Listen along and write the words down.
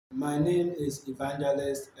My name is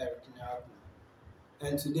Evangelist Eric Nyarko,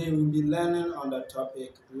 and today we'll be learning on the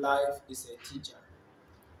topic Life is a Teacher.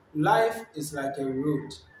 Life is like a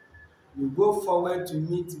road. You go forward to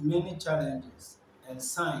meet many challenges and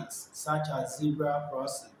signs such as zebra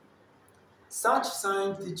crossing. Such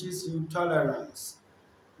sign teaches you tolerance.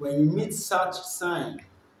 When you meet such sign,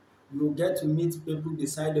 you will get to meet people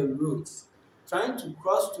beside the roads trying to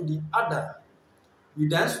cross to the other. You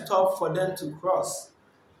then stop for them to cross.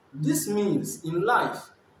 This means in life,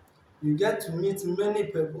 you get to meet many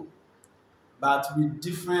people, but with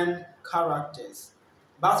different characters.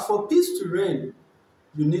 But for peace to reign,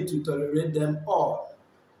 you need to tolerate them all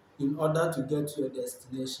in order to get to your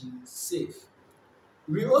destination safe.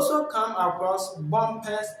 We also come across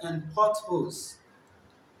bumpers and potholes.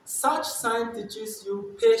 Such sign teaches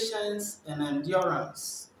you patience and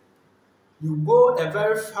endurance. You go a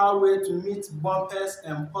very far way to meet bumpers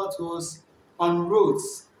and potholes on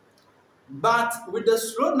roads. But with the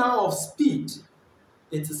slowdown of speed,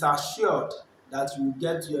 it is assured that you will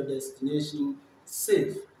get to your destination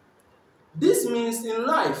safe. This means in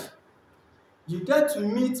life, you get to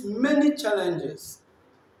meet many challenges,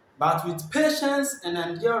 but with patience and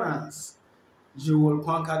endurance, you will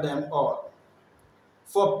conquer them all.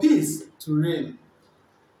 For peace to reign,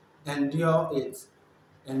 endure it,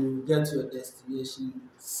 and you will get to your destination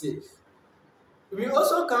safe. We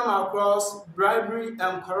also come across bribery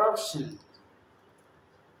and corruption.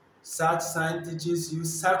 Such sign teaches you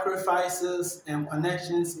sacrifices and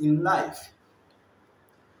connections in life.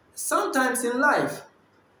 Sometimes in life,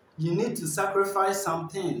 you need to sacrifice some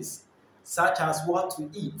things, such as what to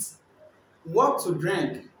eat, what to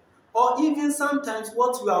drink, or even sometimes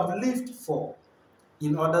what you have lived for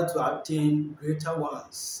in order to obtain greater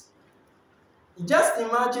ones. Just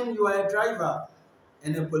imagine you are a driver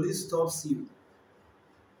and the police stops you,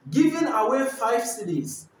 giving away 5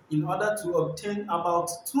 cedis in order to obtain about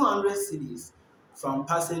 200 cedis from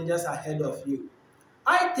passengers ahead of you.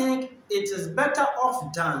 I think it is better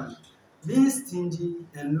off than being stingy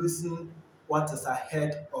and losing what is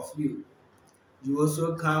ahead of you. You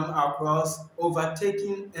also come across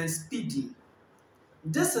overtaking and speeding.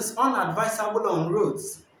 This is unadvisable on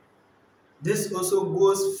roads. This also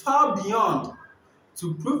goes far beyond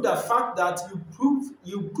to prove the fact that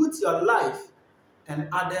you put your life and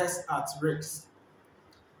others at risk.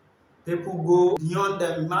 People go beyond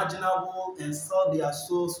the imaginable and sell their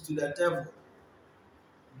souls to the devil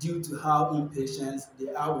due to how impatient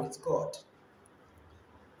they are with God.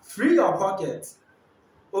 Free your pocket,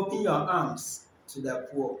 open your arms to the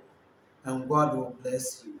poor, and God will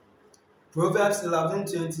bless you. Proverbs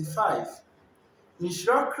 11:25.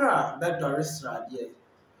 Nhyira kra bɛdɔre sradeɛ,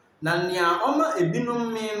 na nea ɔma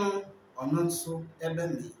ebinom mee no, ɔno nso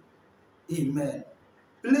ɛbɛmee. Amen.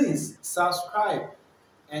 Please subscribe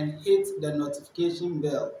and hit the notification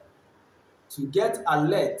bell to get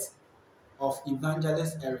alert of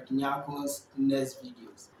Evangelist Eric Nyarko's next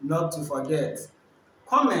videos. Not to forget,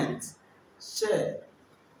 comment, share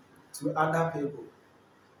to other people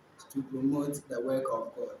to promote the work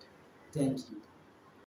of God. Thank you.